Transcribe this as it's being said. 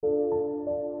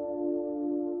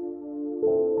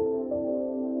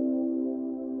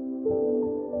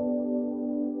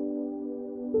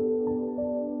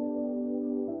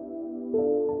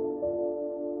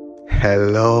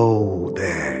Hello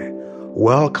there.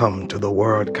 Welcome to the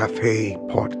Word Cafe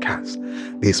podcast.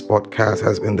 This podcast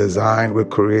has been designed with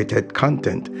created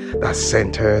content that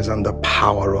centers on the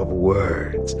power of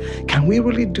words. Can we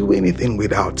really do anything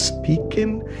without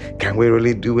speaking? Can we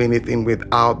really do anything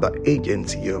without the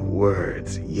agency of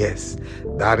words? Yes,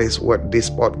 that is what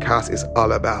this podcast is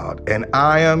all about. And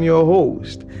I am your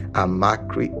host,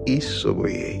 Amakri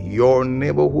Isobe, your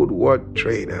neighborhood word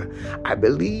trader. I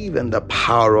believe in the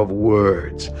power of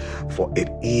words, for it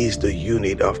is the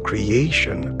unit of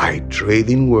creation. I trade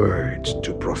in words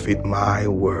to profit my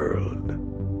world.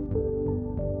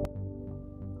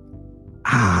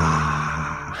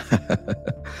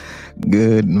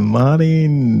 Good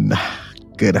morning,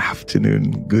 good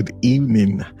afternoon, good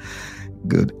evening,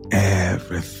 good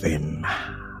everything.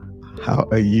 How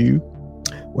are you?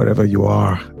 Wherever you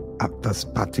are at this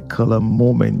particular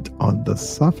moment on the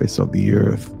surface of the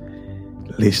earth,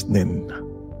 listening,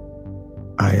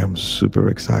 I am super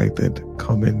excited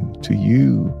coming to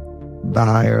you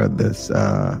via this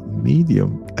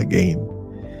medium again.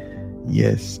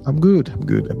 Yes, I'm good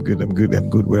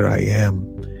where I am.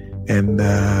 And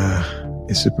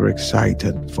it's super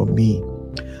exciting for me.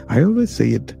 I always say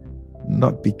it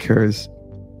not because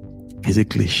it's a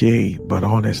cliche, but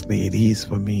honestly, it is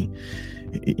for me.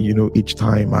 You know, each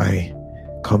time I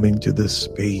come into this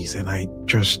space and I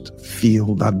just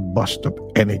feel that burst of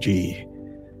energy,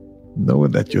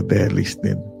 knowing that you're there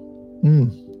listening,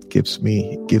 gives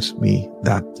me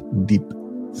that deep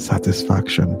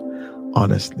satisfaction,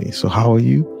 honestly. So how are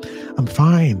you? I'm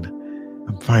fine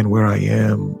where I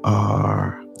am.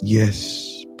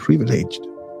 Yes, privileged.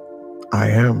 I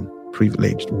am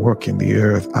privileged working the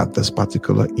earth at this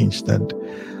particular instant,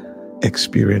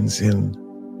 experiencing,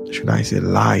 should I say,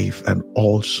 life, and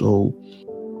also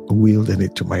wielding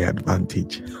it to my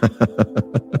advantage.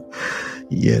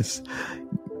 Yes,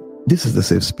 this is the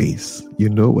safe space, you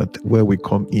know what, where we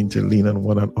come in to lean on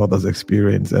one another's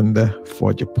experience and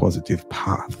forge a positive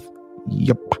path.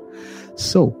 Yep.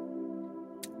 So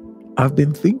I've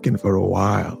been thinking for a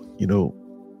while, you know,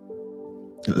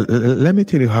 let me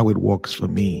tell you how it works for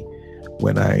me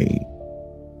when I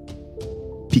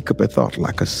pick up a thought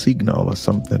like a signal or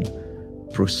something,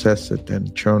 process it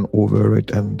and churn over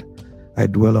it, and I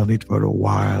dwell on it for a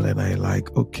while, and I like,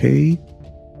 okay,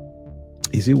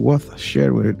 is it worth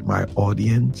sharing with my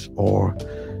audience? Or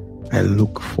I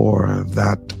look for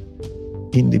that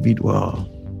individual,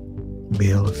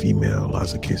 male, female,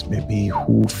 as the case may be,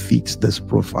 who fits this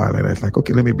profile, and it's like,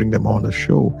 okay, let me bring them on the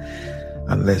show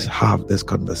and let's have this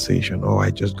conversation. Or I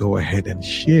just go ahead and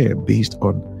share based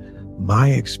on my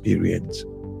experience.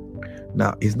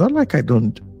 Now, it's not like I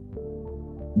don't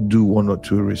do one or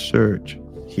two research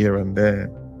here and there,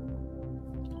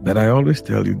 but I always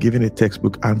tell you, giving a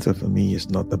textbook answer for me is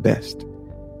not the best.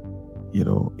 You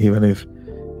know, even if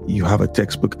you have a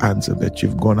textbook answer that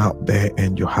you've gone out there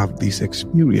and you have this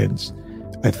experience,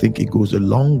 I think it goes a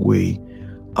long way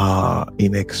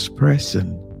in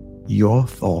expressing your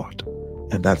thought.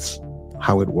 And that's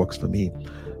how it works for me.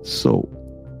 So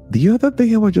the other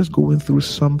day I was just going through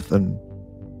something.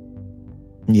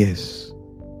 Yes.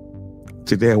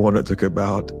 Today I want to talk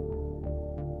about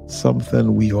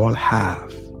something we all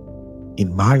have,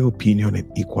 in my opinion, in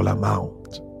equal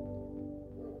amount.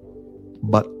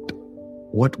 But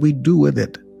what we do with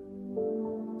it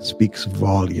speaks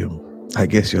volume. I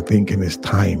guess you're thinking it's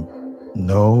time.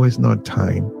 No, it's not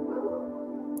time.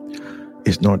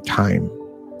 It's not time.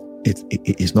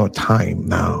 It's not time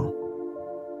now.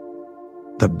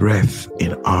 The breath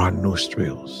in our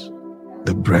nostrils,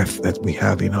 the breath that we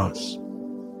have in us.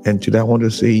 And today I want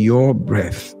to say your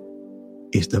breath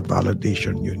is the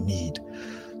validation you need.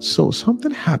 So something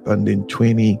happened in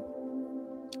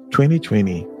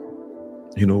 2020.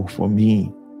 You know, for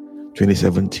me,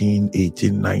 2017,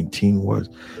 18, 19 was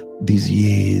these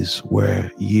years were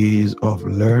years of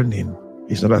learning.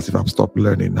 It's not as if I've stopped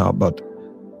learning now, but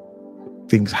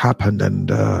things happened and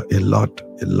a lot.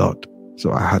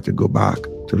 So I had to go back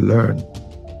to learn.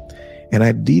 And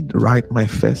I did write my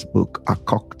first book, A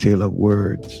Cocktail of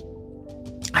Words.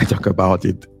 I talk about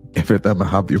it every time I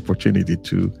have the opportunity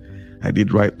to. I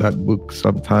did write that book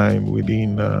sometime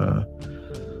within, I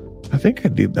think I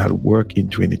did that work in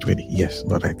 2020. Yes,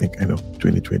 not I think, I know,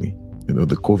 2020. You know,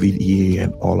 the COVID year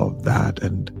and all of that,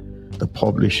 and the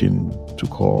publishing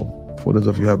took off. For those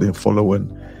of you who have been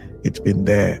following, it's been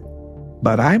there.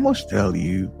 But I must tell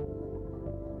you,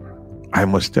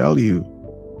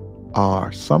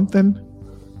 something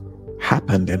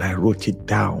happened and I wrote it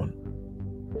down.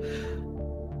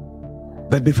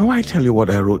 But before I tell you what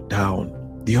I wrote down,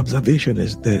 the observation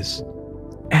is this: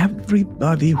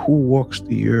 everybody who walks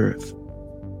the earth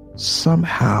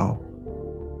somehow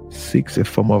seeks a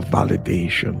form of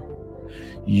validation.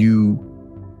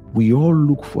 We all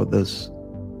look for this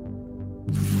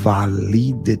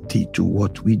validity to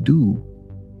what we do.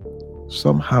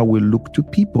 Somehow we look to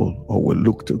people or we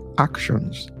look to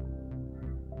actions.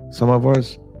 Some of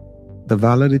us, the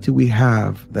validity we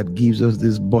have that gives us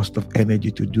this burst of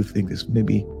energy to do things is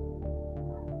maybe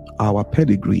our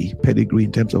pedigree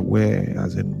in terms of where,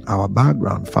 as in our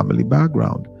background, family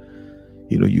background.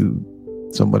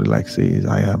 Somebody like says,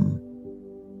 I am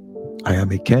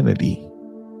a Kennedy,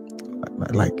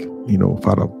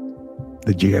 part of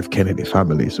the JF Kennedy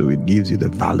family. So it gives you the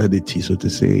validity, so to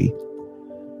say.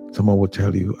 Someone will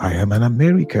tell you, I am an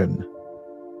American.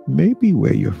 Maybe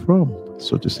where you're from,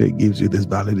 so to say, gives you this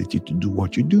validity to do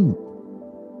what you do.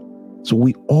 So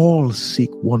we all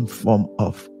seek one form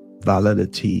of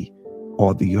validity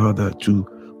or the other to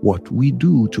what we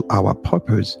do, to our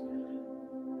purpose.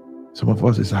 Some of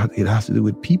us, it has to do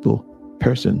with people,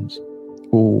 persons.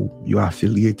 Oh, you are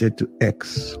affiliated to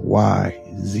X, Y,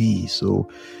 Z. So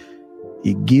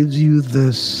it gives you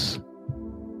this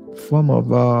form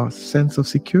of a sense of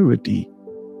security.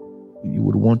 You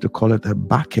would want to call it a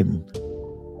backing.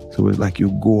 So it's like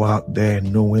you go out there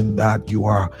knowing that you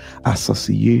are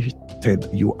associated,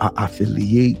 you are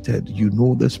affiliated, you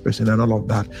know this person and all of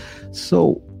that.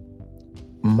 So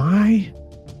my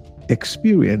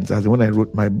experience, as when I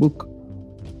wrote my book,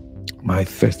 my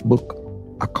first book,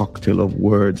 A Cocktail of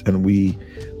Words, and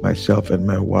myself and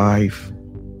my wife,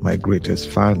 my greatest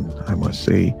fan, I must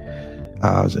say,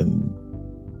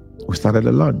 we started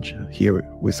a lunch here.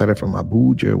 We started from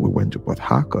Abuja. We went to Port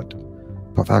Harcourt.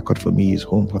 Port Harcourt for me is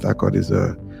home. Port Harcourt is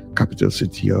a capital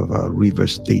city of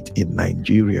Rivers State in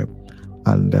Nigeria.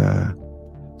 And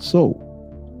so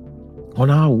on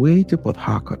our way to Port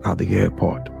Harcourt at the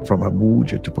airport, from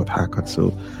Abuja to Port Harcourt,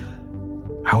 so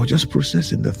I was just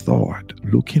processing the thought,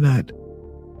 looking at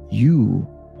you've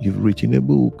written a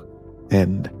book,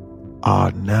 and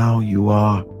now you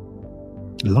are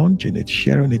launching it,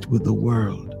 sharing it with the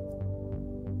world.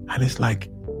 And it's like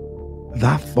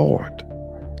that thought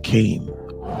came.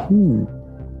 Who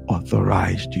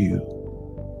authorized you?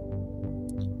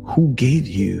 Who gave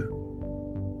you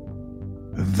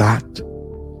that,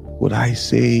 would I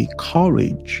say,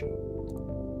 courage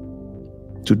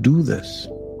to do this?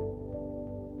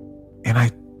 And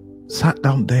I sat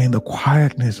down there in the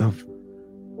quietness of,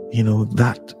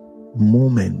 that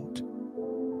moment,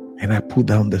 and I put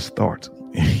down this thought.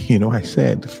 I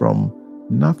said, from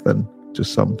nothing to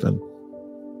something,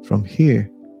 from here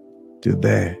to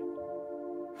there,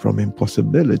 from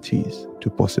impossibilities to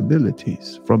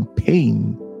possibilities, from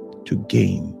pain to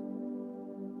gain,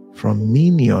 from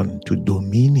minion to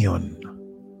dominion.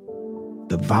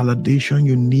 The validation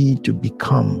you need to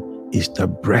become is the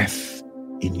breath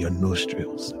in your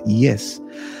nostrils. Yes,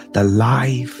 the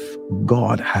life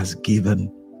God has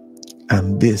given,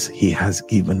 and this He has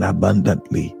given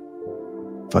abundantly.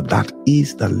 For that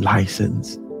is the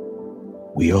license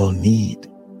we all need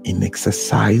in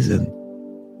exercising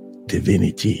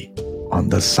divinity on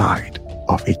the side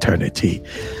of eternity.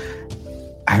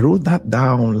 I wrote that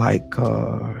down I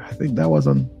think that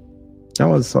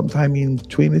was sometime in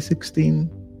 2016,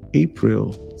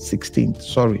 April 16th,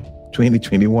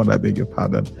 2021, I beg your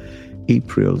pardon,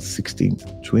 April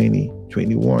 16th,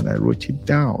 2021. I wrote it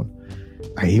down.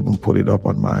 I even put it up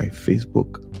on my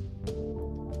Facebook.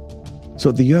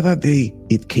 So the other day,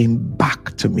 it came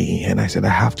back to me, and I said, I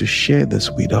have to share this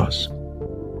with us.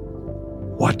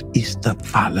 What is the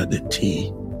validity?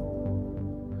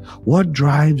 What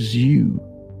drives you?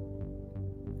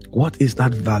 What is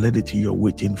that validity you're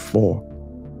waiting for?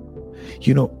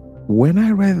 When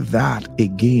I read that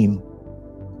again,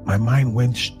 my mind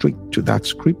went straight to that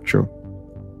scripture.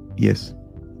 Yes.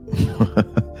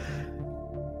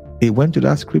 It went to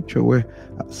that scripture where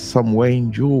somewhere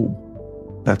in Job,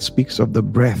 that speaks of the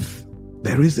breath.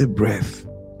 There is a breath.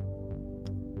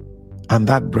 And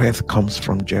that breath comes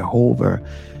from Jehovah.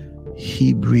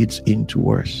 He breathes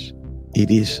into us.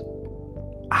 It is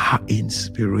our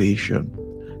inspiration.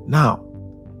 Now,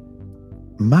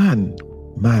 man,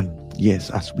 yes,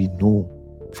 as we know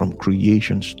from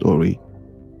creation story,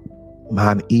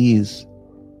 man is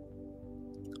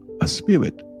a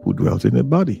spirit who dwells in a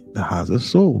body that has a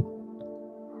soul.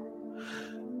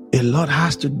 A lot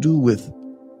has to do with,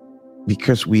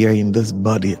 because we are in this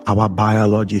body, our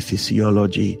biology,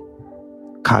 physiology,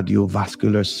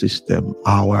 cardiovascular system,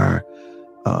 our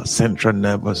central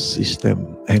nervous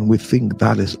system, and we think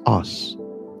that is us.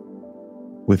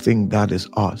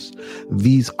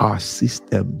 These are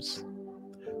systems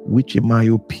which, in my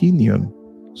opinion,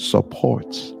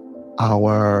 supports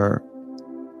our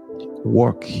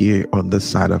work here on this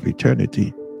side of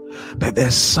eternity. But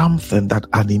there's something that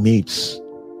animates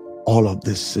all of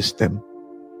this system.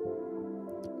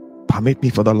 Permit me,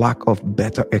 for the lack of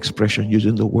better expression,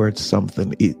 using the word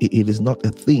something. It is not a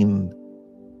thing.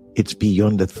 It's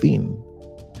beyond the thing.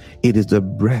 It is the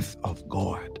breath of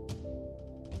God.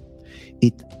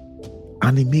 It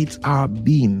animates our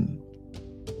being.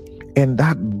 And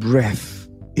that breath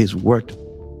is what,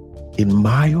 in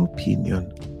my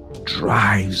opinion,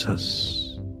 drives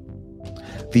us.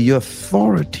 The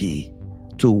authority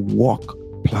to walk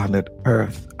planet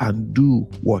Earth and do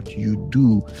what you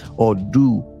do, or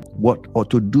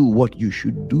to do what you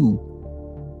should do,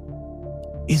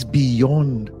 is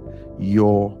beyond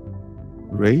your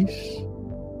race,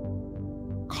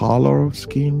 color of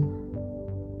skin,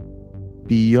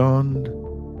 beyond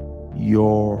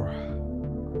your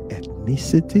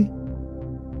ethnicity,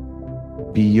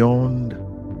 beyond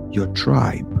your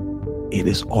tribe. It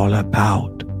is all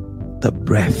about the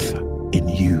breath in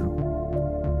you.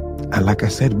 And like I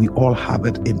said, we all have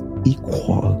it in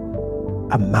equal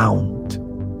amount.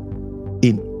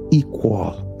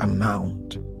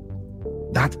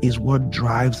 That is what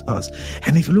drives us.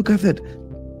 And if you look at it,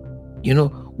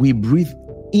 we breathe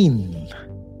in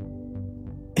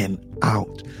and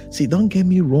out. See, don't get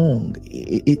me wrong.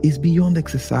 It's beyond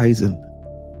exercising.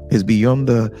 It's beyond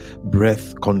the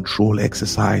breath control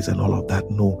exercise and all of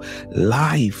that. No,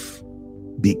 life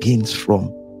begins from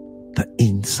the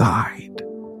inside,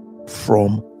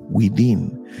 from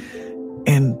within.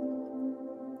 And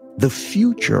the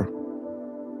future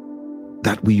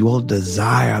that we all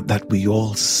desire, that we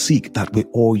all seek, that we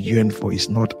all yearn for is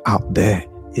not out there,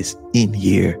 it's in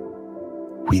here,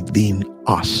 within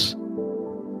us,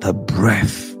 the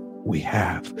breath we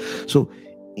have. So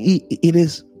it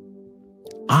is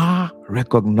our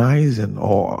recognizing,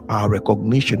 or our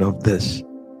recognition of this,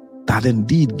 that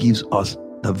indeed gives us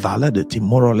the validity,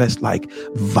 more or less like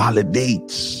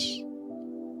validates,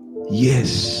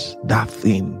 yes, that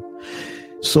thing.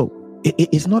 So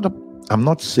it's not I'm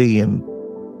not saying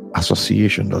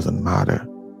association doesn't matter,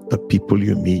 the people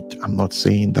you meet. I'm not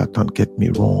saying that, don't get me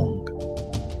wrong.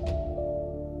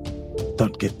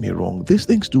 Don't get me wrong. These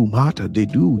things do matter, they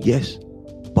do, yes.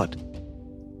 But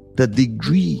the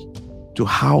degree to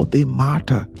how they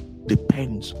matter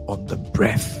depends on the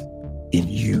breath in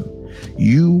you.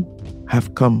 You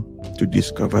have come to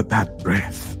discover that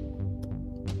breath.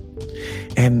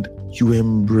 And you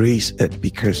embrace it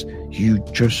because you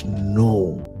just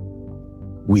know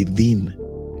within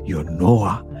your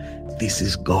knower, this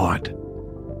is God.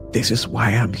 This is why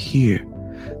I'm here.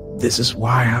 This is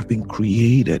why I've been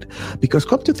created. Because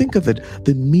come to think of it,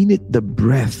 the minute the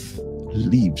breath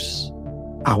leaves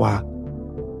our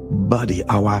body,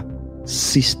 our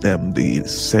system, the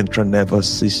central nervous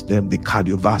system, the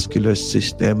cardiovascular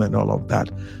system, and all of that,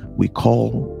 we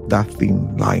call that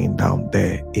thing lying down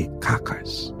there a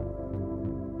carcass.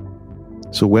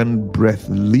 So when breath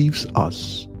leaves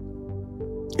us,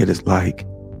 it is like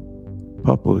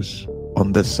purpose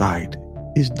on the side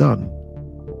is done.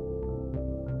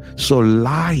 So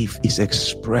life is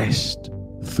expressed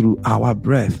through our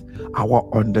breath, our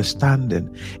understanding.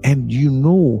 And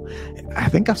I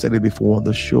think I've said it before on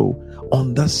the show,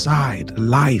 on the side,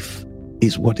 life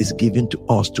is what is given to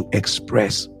us to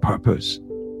express purpose.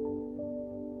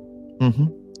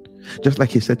 Just like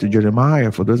he said to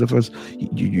Jeremiah, for those of us,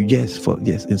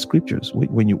 yes, in scriptures,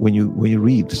 when you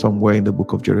read somewhere in the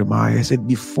book of Jeremiah, he said,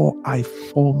 before I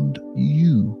formed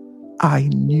you, I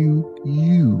knew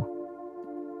you.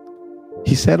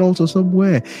 He said also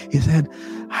somewhere, he said,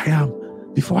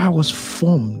 before I was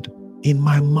formed in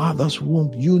my mother's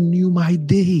womb, you knew my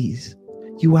days.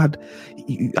 You have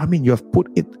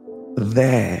put it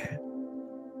there.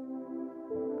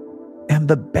 And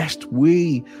the best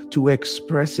way to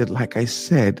express it, like I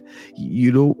said,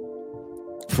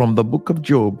 from the book of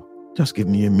Job, just give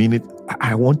me a minute.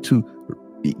 I want to,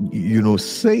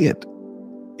 say it.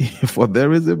 For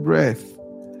there is a breath,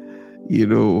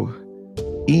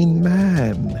 in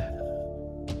man.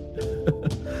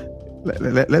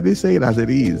 Let me say it as it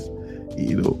is,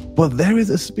 but there is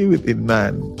a spirit in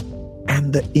man,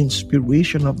 and the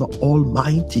inspiration of the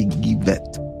Almighty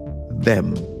giveth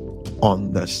them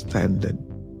understanding.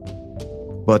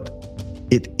 But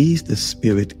it is the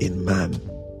spirit in man.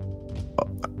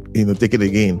 Take it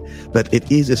again. But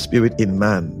it is the spirit in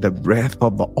man, the breath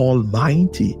of the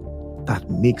Almighty, that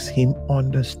makes him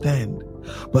understand.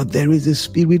 But there is a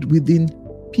spirit within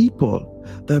people,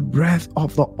 the breath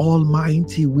of the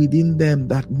Almighty within them,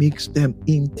 that makes them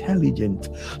intelligent.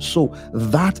 So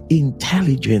that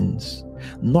intelligence,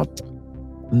 not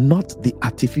not the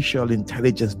artificial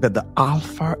intelligence, but the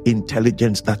alpha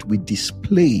intelligence that we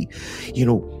display.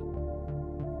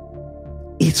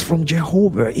 It's from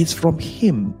Jehovah, it's from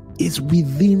Him, it's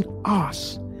within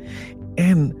us.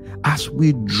 And as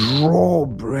we draw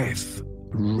breath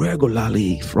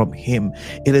regularly from Him,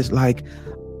 it is.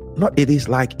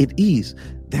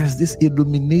 There's this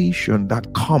illumination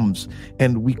that comes,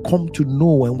 and we come to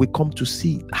know and we come to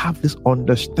see, have this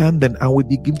understanding, and we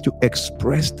begin to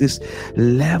express this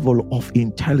level of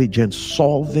intelligence,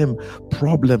 solving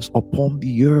problems upon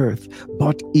the earth.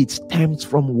 But it stems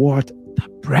from what? The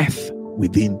breath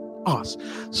within us.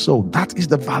 So that is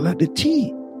the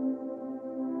validity.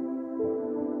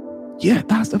 Yeah,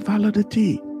 that's the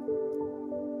validity.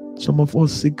 Some of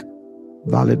us seek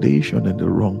validation in the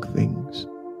wrong things.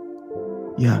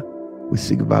 Yeah, we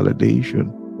seek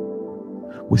validation.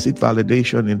 We seek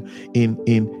validation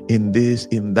in this,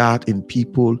 in that, in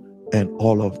people, and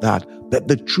all of that. But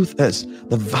the truth is,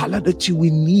 the validity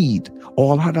we need,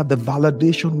 or rather the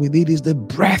validation we need, is the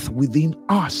breath within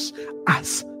us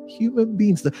as human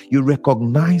beings. You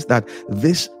recognize that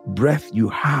this breath you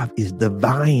have is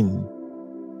divine.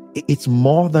 It's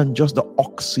more than just the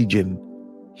oxygen.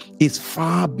 It's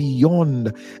far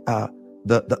beyond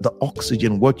the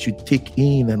oxygen, what you take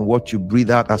in and what you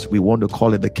breathe out, as we want to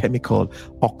call it, the chemical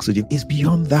oxygen, is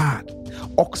beyond that.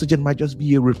 Oxygen might just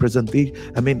be a representation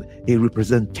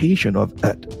of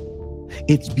it.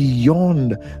 It's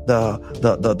beyond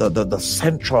the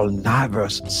central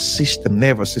nervous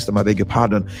system, I beg your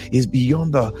pardon. It's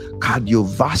beyond the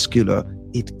cardiovascular.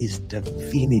 It is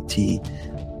divinity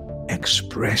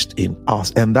expressed in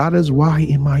us. And that is why,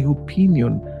 in my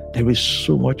opinion, there is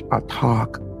so much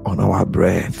attack on our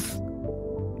breath.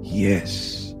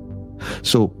 Yes.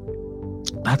 So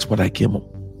that's what I came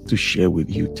to share with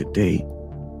you today.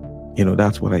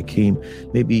 That's what I came.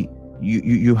 Maybe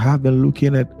you have been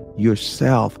looking at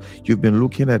yourself. You've been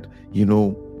looking at,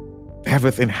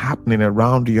 everything happening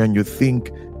around you, and you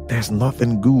think there's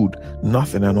nothing good,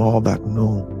 nothing and all that.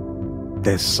 No,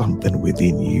 there's something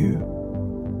within you.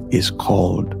 It's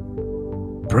called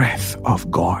breath of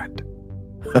God.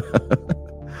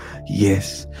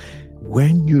 Yes,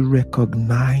 when you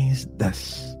recognize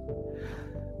this,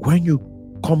 when you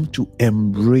come to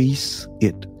embrace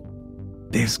it,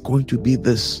 there's going to be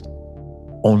this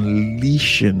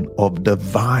unleashing of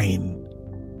divine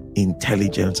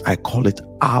intelligence. I call it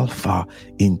alpha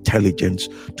intelligence,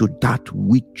 to that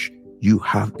which you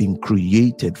have been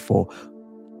created for,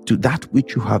 to that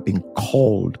which you have been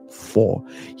called for.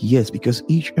 Yes, because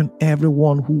each and every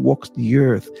one who walks the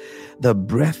earth, the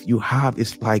breath you have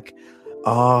is like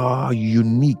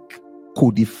unique,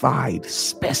 codified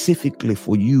specifically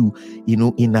for you,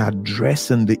 in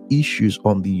addressing the issues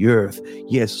on the earth.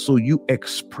 Yes, so you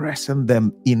expressing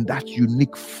them in that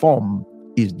unique form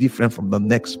is different from the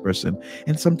next person.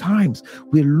 And sometimes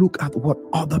we look at what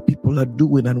other people are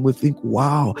doing and we think,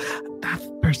 wow, that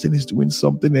person is doing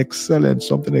something excellent,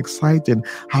 something exciting.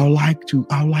 I like to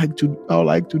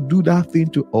do that thing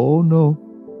too. Oh no.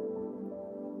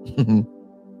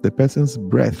 The person's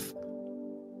breath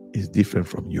is different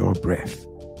from your breath.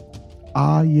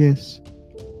 Yes.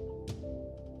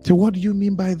 So what do you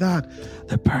mean by that?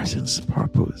 The person's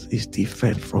purpose is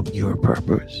different from your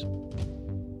purpose.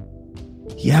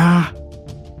 Yeah,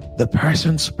 the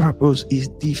person's purpose is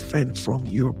different from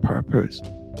your purpose.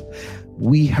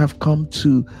 We have come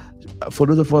to, for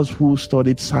those of us who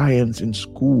studied science in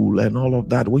school and all of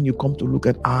that, when you come to look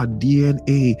at our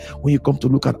DNA, when you come to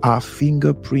look at our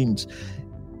fingerprints,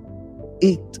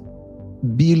 8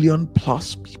 billion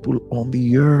plus people on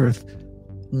the earth,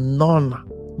 none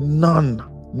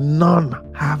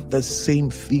have the same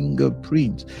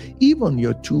fingerprints. Even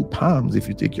your 2 palms, if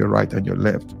you take your right and your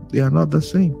left, they are not the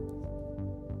same.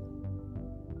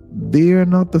 They are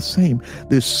not the same.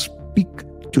 They speak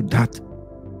to that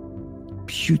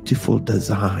beautiful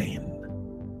design.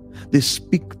 They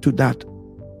speak to that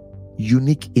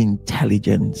unique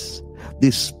intelligence.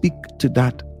 They speak to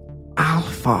that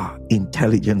alpha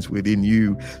intelligence within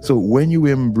you. So when you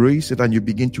embrace it and you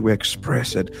begin to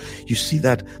express it, you see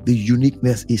that the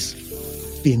uniqueness is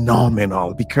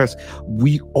phenomenal, because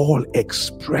we all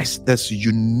express this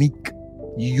unique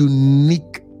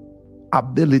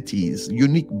abilities,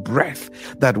 unique breath,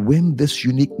 that when this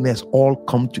uniqueness all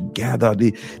come together,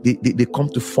 they come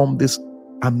to form this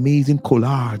amazing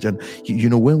collage. And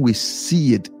when we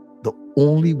see it, the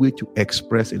only way to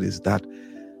express it is that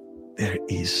there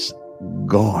is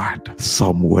God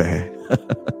somewhere.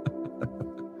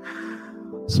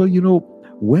 So,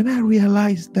 when I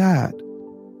realized that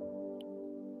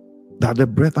the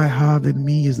breath I have in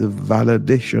me is the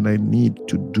validation I need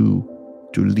to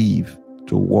live,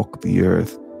 to walk the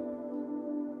earth,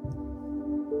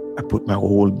 I put my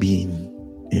whole being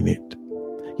in it.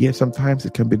 Yes, sometimes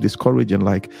it can be discouraging,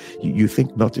 like you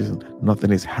think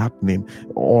nothing is happening,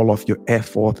 all of your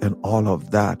effort and all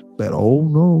of that. But oh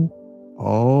no,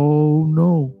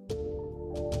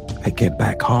 I get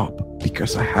back up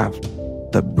because I have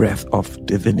the breath of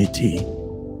divinity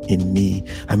in me.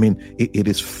 I mean, it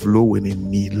is flowing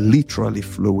in me, literally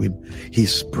flowing.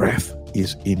 His breath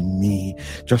is in me.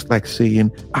 Just like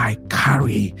saying, I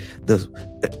carry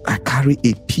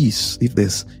a piece,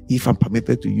 if I'm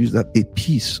permitted to use that, a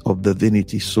piece of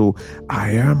divinity. So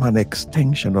I am an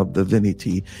extension of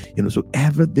divinity. So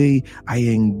every day I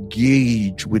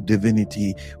engage with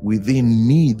divinity within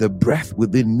me, the breath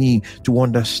within me, to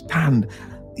understand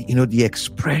the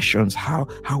expressions. How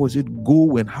is it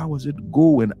going?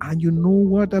 And you know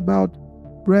what about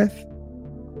breath?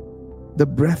 The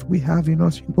breath we have in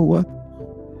us, you know what?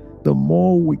 The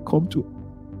more we come to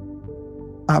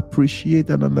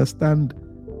appreciate and understand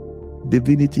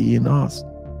divinity in us,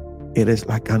 it is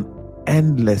like an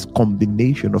endless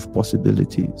combination of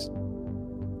possibilities.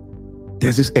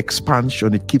 There's this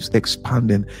expansion. It keeps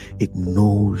expanding. It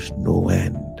knows no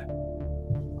end.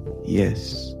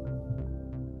 Yes.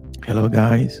 Hello,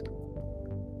 guys.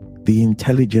 The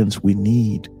intelligence we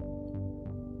need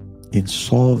in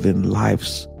solving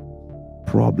life's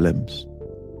problems,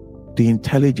 the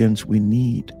intelligence we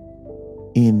need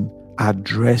in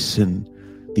addressing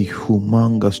the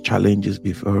humongous challenges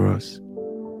before us,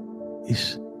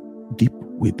 is deep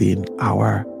within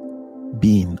our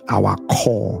being, our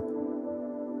core.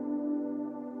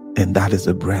 And that is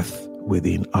the breath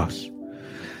within us.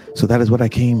 So that is what I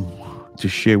came to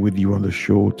share with you on the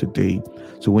show today.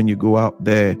 So when you go out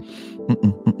there,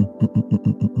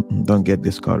 don't get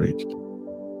discouraged.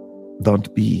 Don't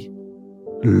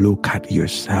look at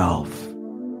yourself.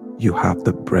 You have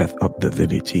the breath of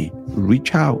divinity.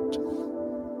 Reach out,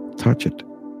 touch it,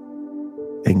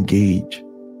 engage,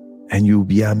 and you'll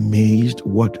be amazed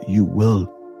what you will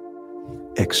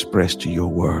express to your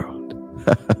world.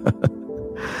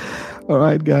 All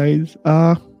right, guys.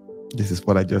 This is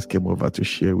what I just came over to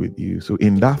share with you. So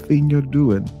in that thing you're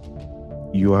doing,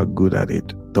 you are good at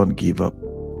it. Don't give up.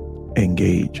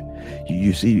 Engage.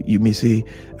 You see, you may say,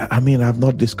 I've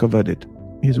not discovered it.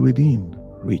 It's within.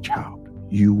 Reach out.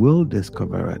 You will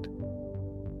discover it.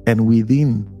 And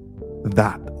within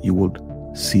that, you will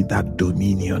see that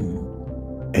dominion.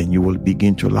 And you will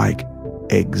begin to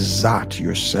exert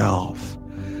yourself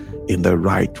in the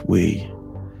right way.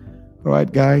 All right,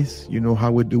 guys, you know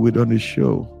how we do it on the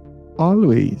show.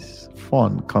 Always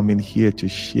fun coming here to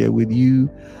share with you.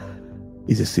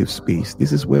 It's a safe space.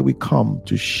 This is where we come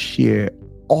to share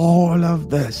all of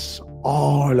this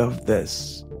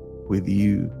with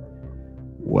you.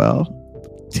 Well,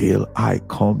 till I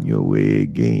come your way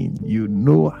again. You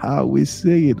know how we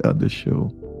say it on the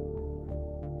show.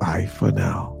 Bye for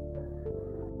now.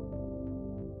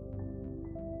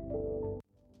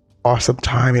 Awesome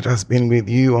time it has been with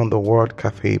you on the Word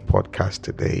Cafe podcast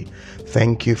today.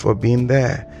 Thank you for being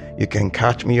there. You can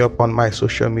catch me up on my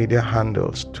social media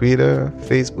handles, Twitter,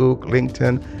 Facebook,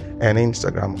 LinkedIn, and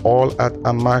Instagram, all at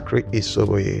Amakri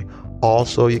Isoboye.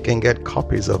 Also, you can get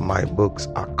copies of my books,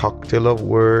 A Cocktail of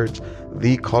Words,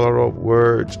 The Color of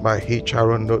Words, my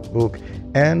HR notebook,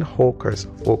 and Hawker's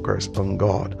Focus on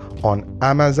God on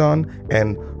Amazon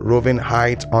and Roving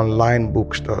Heights online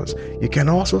bookstores. You can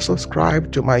also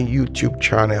subscribe to my YouTube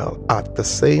channel at the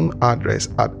same address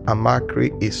at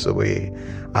Amakri Isowe.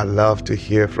 I love to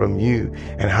hear from you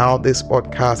and how this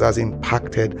podcast has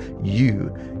impacted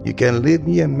you. You can leave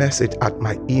me a message at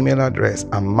my email address,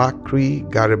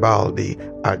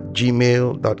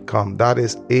 amakrigaribaldi@gmail.com. That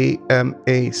is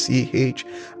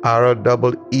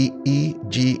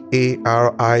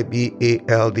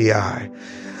AMACHREEGARIBALDI.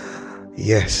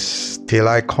 Yes, till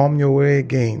I come your way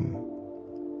again.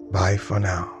 Bye for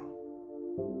now.